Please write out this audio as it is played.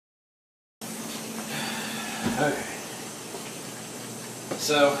Okay.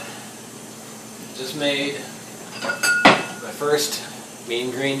 So, just made my first mean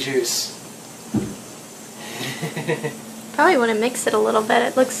green juice. Probably want to mix it a little bit.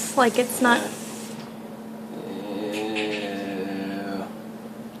 It looks like it's not.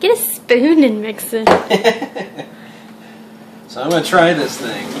 Get a spoon and mix it. So I'm going to try this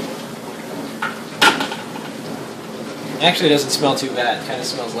thing. Actually, it doesn't smell too bad. It kind of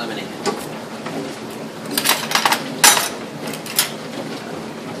smells lemony.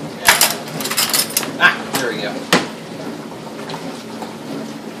 Yeah. Ah, there we go.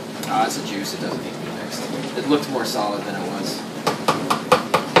 Oh, it's a juice. It doesn't need to be mixed. It looked more solid than it was.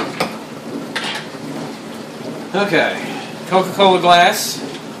 Okay. Coca-Cola glass.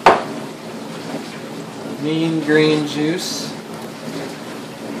 Mean green juice.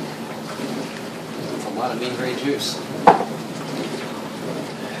 That's a lot of mean green juice.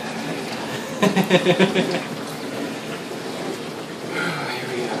 Here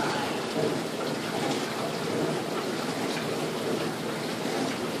we go.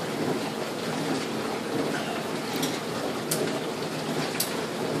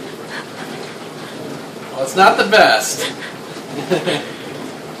 Well, it's not the best.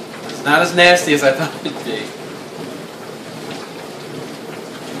 It's not as nasty as I thought it'd be.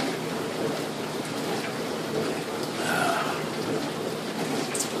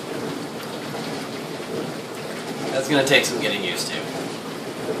 That's going to take some getting used to.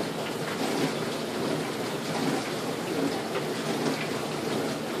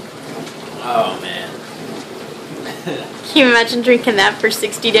 Oh, man. Can you imagine drinking that for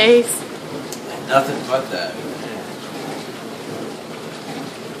 60 days? Nothing but that.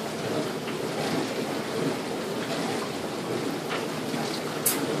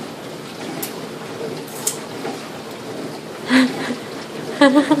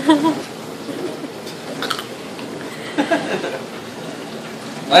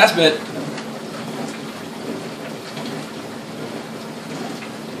 Last bit.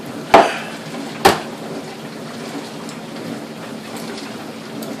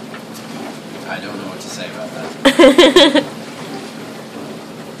 I don't know what to say about that.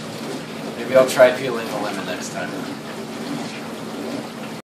 Maybe I'll try peeling the lemon next time.